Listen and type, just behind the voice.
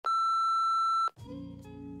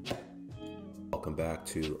Welcome back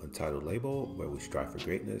to Untitled Label, where we strive for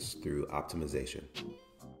greatness through optimization.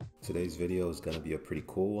 Today's video is going to be a pretty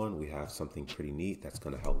cool one. We have something pretty neat that's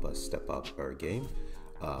going to help us step up our game,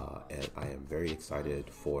 and I am very excited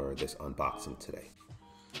for this unboxing today.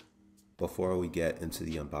 Before we get into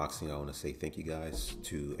the unboxing, I want to say thank you guys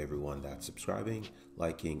to everyone that's subscribing,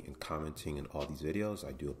 liking, and commenting in all these videos.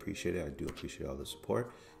 I do appreciate it. I do appreciate all the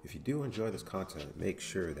support. If you do enjoy this content, make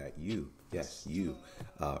sure that you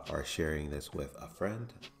are sharing this with a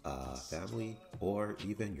friend, family, or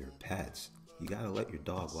even your pets. You gotta let your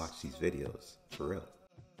dog watch these videos, for real.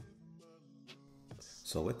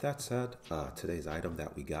 So with that said, today's item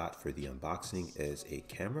that we got for the unboxing is a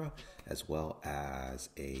camera as well as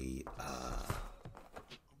a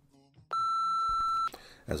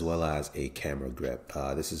camera grip.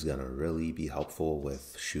 This is gonna really be helpful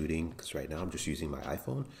with shooting because right now I'm just using my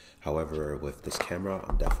iPhone. However, with this camera,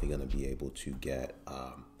 I'm definitely gonna be able to get,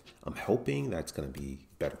 I'm hoping that's gonna be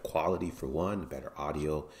better quality for one, better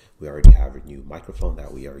audio. We already have a new microphone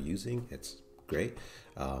that we are using. It's great,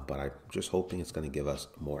 but I'm just hoping it's going to give us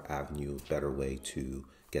more avenue, better way to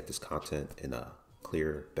get this content in a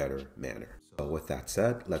clear, better manner. So with that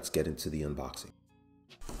said, let's get into the unboxing.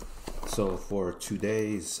 So for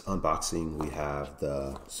today's unboxing, we have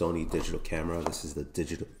the Sony digital camera. This is the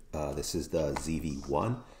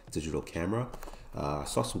ZV-1 digital camera. I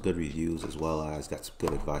saw some good reviews as well as got some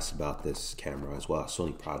good advice about this camera as well.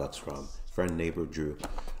 Sony products from friend, neighbor, Drew.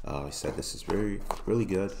 He said this is really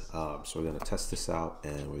good. So we're gonna test this out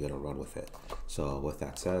and we're gonna run with it. So with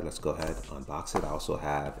that said, let's go ahead and unbox it. I also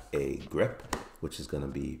have a grip, which is gonna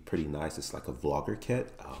be pretty nice. It's like a vlogger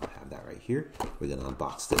kit. I have that right here. We're gonna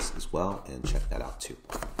unbox this as well and check that out too.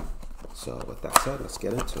 So with that said, let's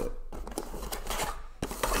get into it.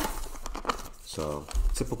 So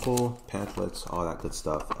typical pamphlets, all that good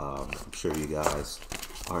stuff. I'm sure you guys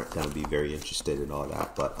aren't going to be very interested in all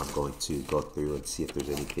that, but I'm going to go through and see if there's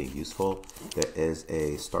anything useful. There is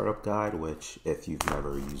a startup guide, which if you've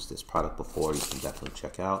never used this product before, you can definitely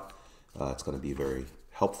check out. It's going to be very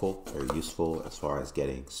helpful, very useful as far as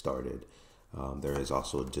getting started. There is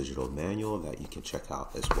also a digital manual that you can check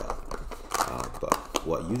out as well. But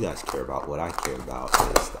what you guys care about, what I care about,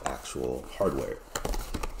 is the actual hardware.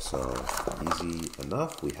 So easy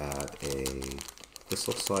enough. We have this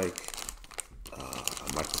looks like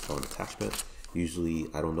a microphone attachment. Usually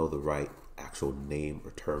I don't know the right actual name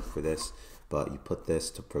or term for this, but you put this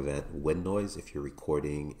to prevent wind noise. If you're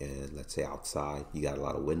recording and let's say outside, you got a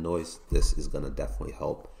lot of wind noise, this is gonna definitely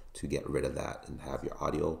help to get rid of that and have your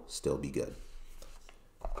audio still be good.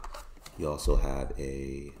 You also have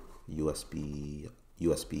a USB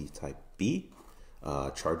type B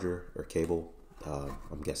charger or cable.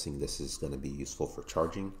 I'm guessing this is going to be useful for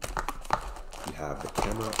charging. You have the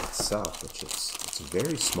camera itself, which it's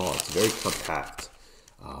very small. It's very compact,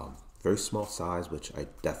 very small size, which I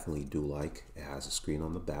definitely do like. It has a screen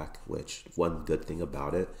on the back, which one good thing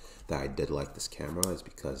about it that I did like this camera is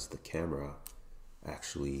because the camera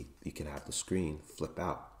actually, you can have the screen flip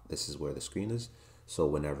out. This is where the screen is. So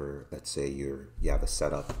whenever, let's say you have it's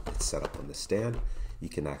set up on the stand, you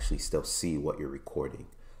can actually still see what you're recording.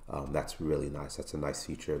 That's really nice. That's a nice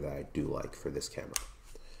feature that I do like for this camera.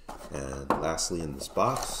 And lastly, in this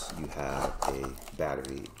box, you have a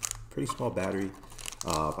battery, pretty small battery.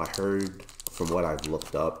 I heard from what I've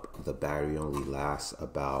looked up, the battery only lasts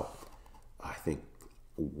about, I think,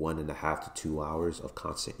 1.5 to 2 hours of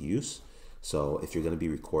constant use. So if you're going to be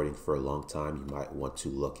recording for a long time, you might want to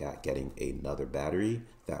look at getting another battery.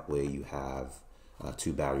 That way you have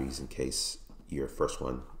 2 batteries in case your first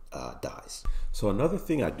one dies. So another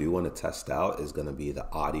thing I do want to test out is going to be the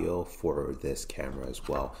audio for this camera as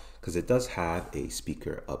well, because it does have a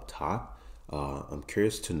speaker up top. I'm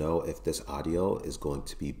curious to know if this audio is going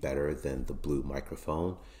to be better than the blue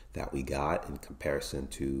microphone that we got in comparison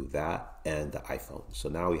to that and the iPhone. So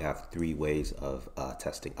now we have 3 ways of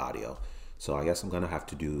testing audio. So I guess I'm going to have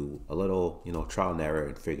to do a little, trial and error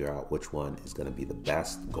and figure out which one is going to be the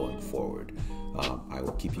best going forward. I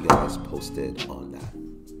will keep you guys posted on that.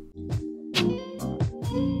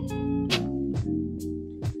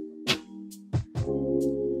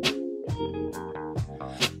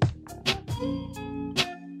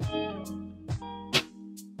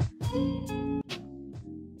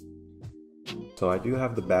 So I do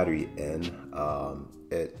have the battery in.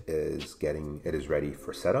 It is ready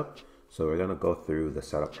for setup. So we're gonna go through the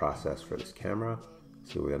setup process for this camera.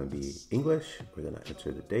 So we're gonna be English. We're gonna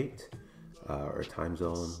enter the date, our time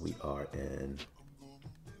zone. We are in.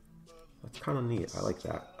 That's kind of neat. I like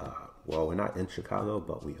that. Well, we're not in Chicago,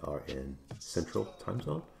 but we are in Central time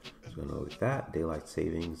zone. So we're gonna go with that. Daylight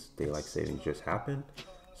savings just happened.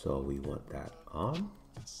 So we want that on.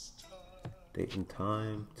 Date and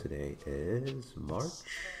time today is March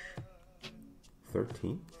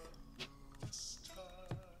 13th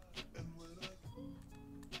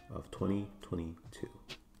of 2022.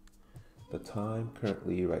 The time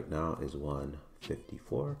currently right now is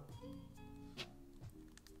 1:54.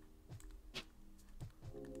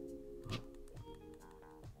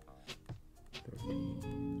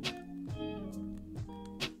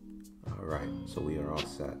 All right, so we are all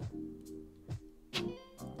set.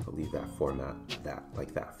 I'll leave that format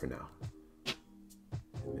like that for now.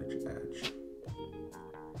 Image edge.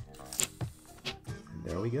 And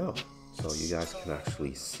there we go. So you guys can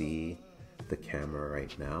actually see the camera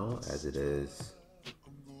right now as it is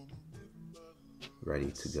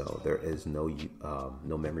ready to go. There is no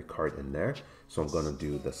memory card in there. So I'm going to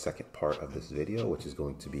do the second part of this video, which is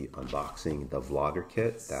going to be unboxing the vlogger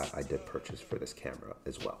kit that I did purchase for this camera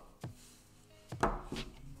as well.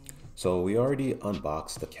 So we already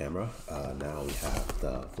unboxed the camera. Now we have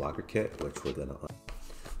the vlogger kit, which we're gonna.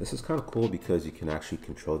 This is kind of cool because you can actually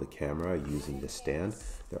control the camera using the stand.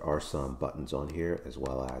 There are some buttons on here as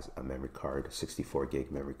well as a memory card, 64 gig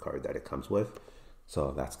memory card that it comes with.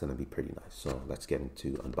 So that's gonna be pretty nice. So let's get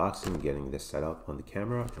into unboxing, getting this set up on the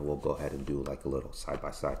camera, and we'll go ahead and do like a little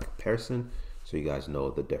side-by-side comparison so you guys know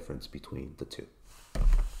the difference between the two.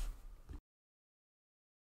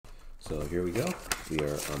 So here we go. We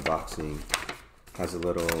are unboxing. Has a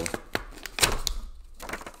little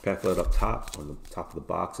pamphlet up top on the top of the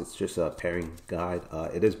box. It's just a pairing guide.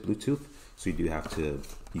 It is Bluetooth, so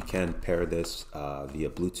you can pair this via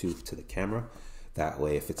Bluetooth to the camera. That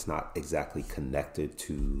way, if it's not exactly connected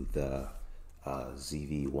to the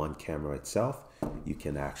ZV-1 camera itself, you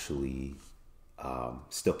can actually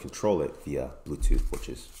still control it via Bluetooth, which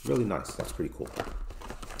is really nice. That's pretty cool.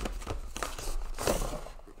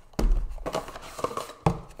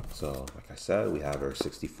 So like I said, we have our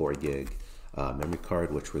 64 gig memory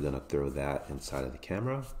card, which we're gonna throw that inside of the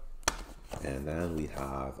camera. And then we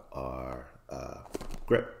have our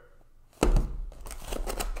grip.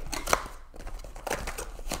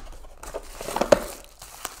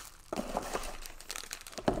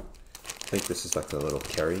 I think this is like a little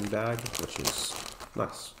carrying bag, which is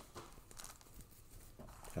nice.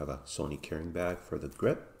 Have a Sony carrying bag for the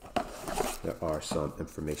grip. There are some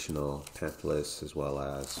informational pamphlets as well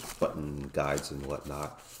as button guides and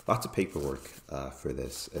whatnot. Lots of paperwork for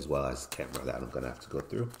this, as well as the camera that I'm going to have to go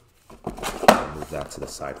through. I'll move that to the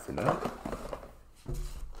side for now.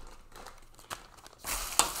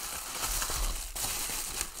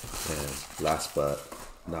 And last but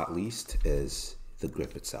not least is the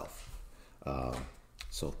grip itself.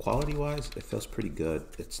 So quality-wise, it feels pretty good.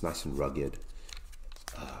 It's nice and rugged.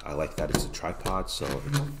 I like that it's a tripod, so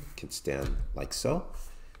it can stand like so.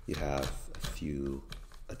 You have a few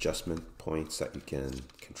adjustment points that you can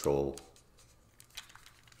control.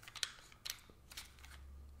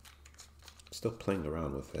 Still playing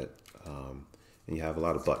around with it. And you have a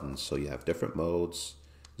lot of buttons, so you have different modes,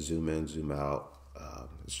 zoom in, zoom out.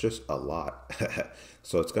 It's just a lot.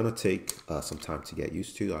 So it's going to take some time to get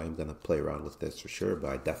used to. I am going to play around with this for sure,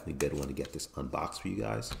 but I definitely did want to get this unboxed for you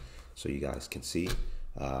guys so you guys can see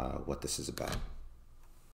what this is about.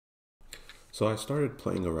 So I started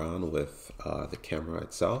playing around with the camera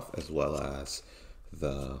itself as well as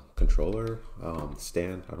the controller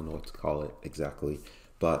stand. I don't know what to call it exactly,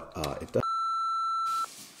 but it does.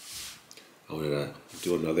 I wanted to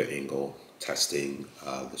do another angle testing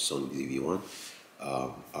the Sony ZV-1.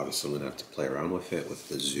 Obviously I'm going to have to play around with it with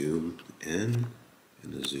the zoom in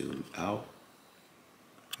and the zoom out.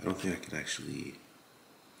 I don't think I can actually,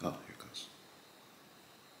 oh, here it goes.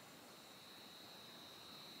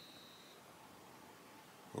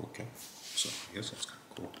 Okay, so I guess that's kind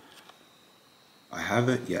of cool. I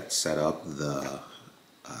haven't yet set up the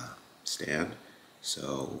stand,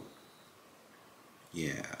 so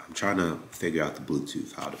yeah, I'm trying to figure out the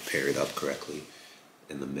Bluetooth, how to pair it up correctly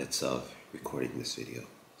in the midst of recording this video.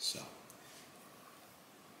 So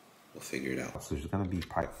we'll figure it out. So there's gonna be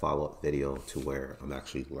a follow-up video to where I'm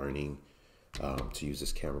actually learning to use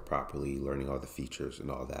this camera properly, learning all the features and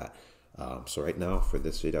all that. So right now for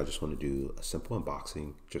this video, I just want to do a simple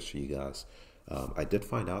unboxing just for you guys. I did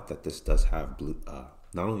find out that this does have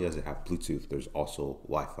not only does it have Bluetooth, there's also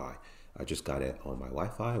Wi-Fi. I just got it on my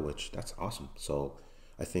Wi-Fi, which that's awesome. So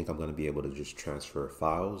I think I'm going to be able to just transfer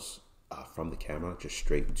files from the camera just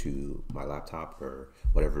straight to my laptop or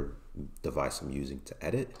whatever device I'm using to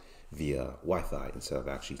edit via Wi-Fi instead of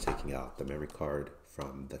actually taking out the memory card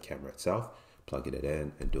from the camera itself, plugging it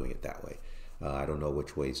in and doing it that way. I don't know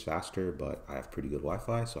which way is faster, but I have pretty good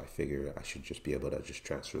Wi-Fi, so I figure I should just be able to just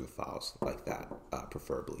transfer the files like that,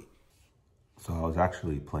 preferably. So I was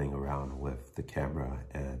actually playing around with the camera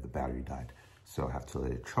and the battery died. So I have to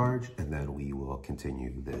let it charge and then we will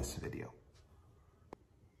continue this video.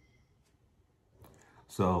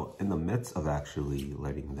 So in the midst of actually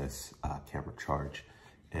letting this camera charge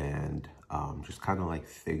and just kind of like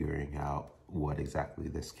figuring out what exactly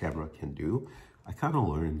this camera can do, I kind of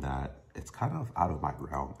learned that it's kind of out of my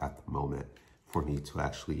realm at the moment for me to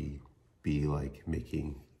actually be like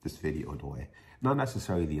making this video in a way. Not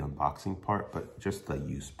necessarily the unboxing part, but just the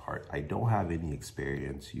use part. I don't have any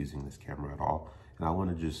experience using this camera at all. And I want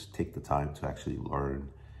to just take the time to actually learn.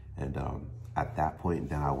 And at that point,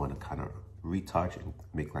 then I want to kind of retouch and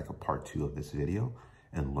make like a part 2 of this video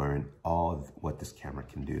and learn all of what this camera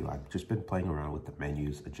can do. I've just been playing around with the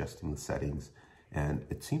menus, adjusting the settings, and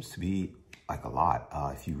it seems to be like a lot.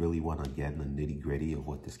 If you really want to get in the nitty gritty of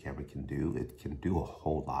what this camera can do, it can do a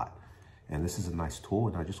whole lot. And this is a nice tool,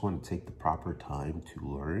 and I just want to take the proper time to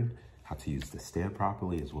learn how to use the stand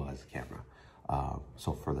properly as well as the camera.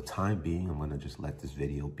 So for the time being, I'm going to just let this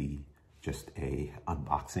video be just a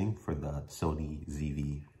unboxing for the Sony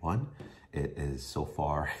ZV-1. It is so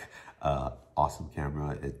far awesome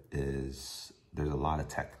camera. There's a lot of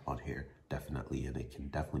tech on here, definitely, and it can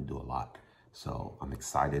definitely do a lot. So I'm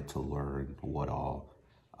excited to learn what all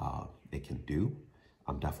it can do.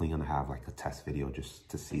 I'm definitely gonna have like a test video just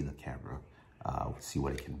to see the camera, see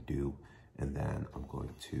what it can do, and then I'm going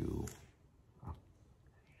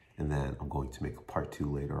to make a part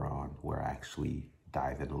 2 later on where I actually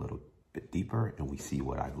dive in a little bit deeper and we see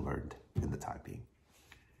what I've learned in the time being.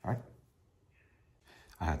 All right.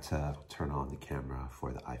 I had to turn on the camera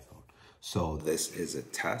for the iPhone. So this is a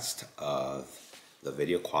test of the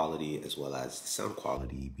video quality as well as the sound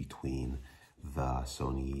quality between the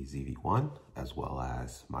Sony ZV-1 as well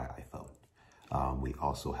as my iPhone. We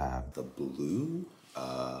also have the blue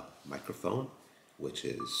microphone, which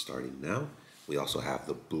is starting now. We also have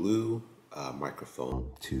the blue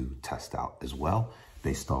microphone to test out as well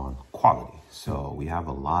based on quality. So we have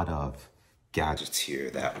a lot of gadgets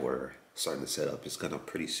here that we're starting to set up. It's gonna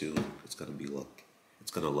pretty soon, it's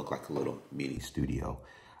gonna look like a little mini studio.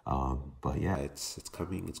 But yeah, it's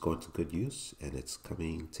coming, it's going to good use and it's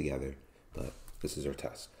coming together. But this is our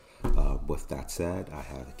test. With that said, I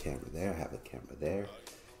have a camera there, I have a camera there,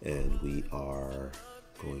 and we are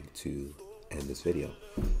going to end this video.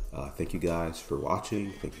 Thank you guys for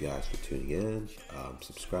watching. Thank you guys for tuning in,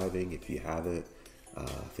 subscribing if you haven't.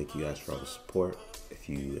 Thank you guys for all the support. If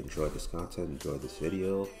you enjoyed this content, enjoyed this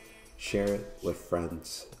video, share it with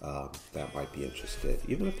friends that might be interested,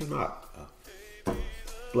 even if they're not.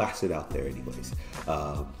 Blast it out there anyways.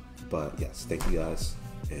 But yes, thank you guys,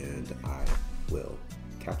 and I will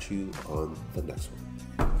catch you on the next one.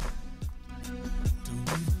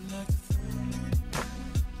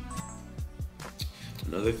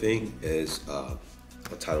 Another thing is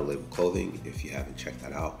Untitled Label clothing. If you haven't checked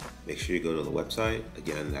that out, make sure you go to the website.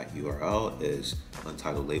 Again, that URL is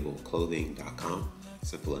untitledlabelclothing.com.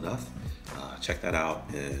 Simple enough. Check that out,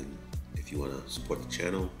 and if you want to support the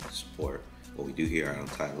channel, support what we do here at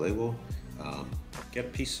Untitled Label, get a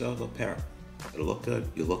piece of apparel. It'll look good,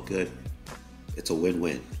 you look good. It's a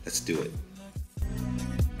win-win. Let's do it.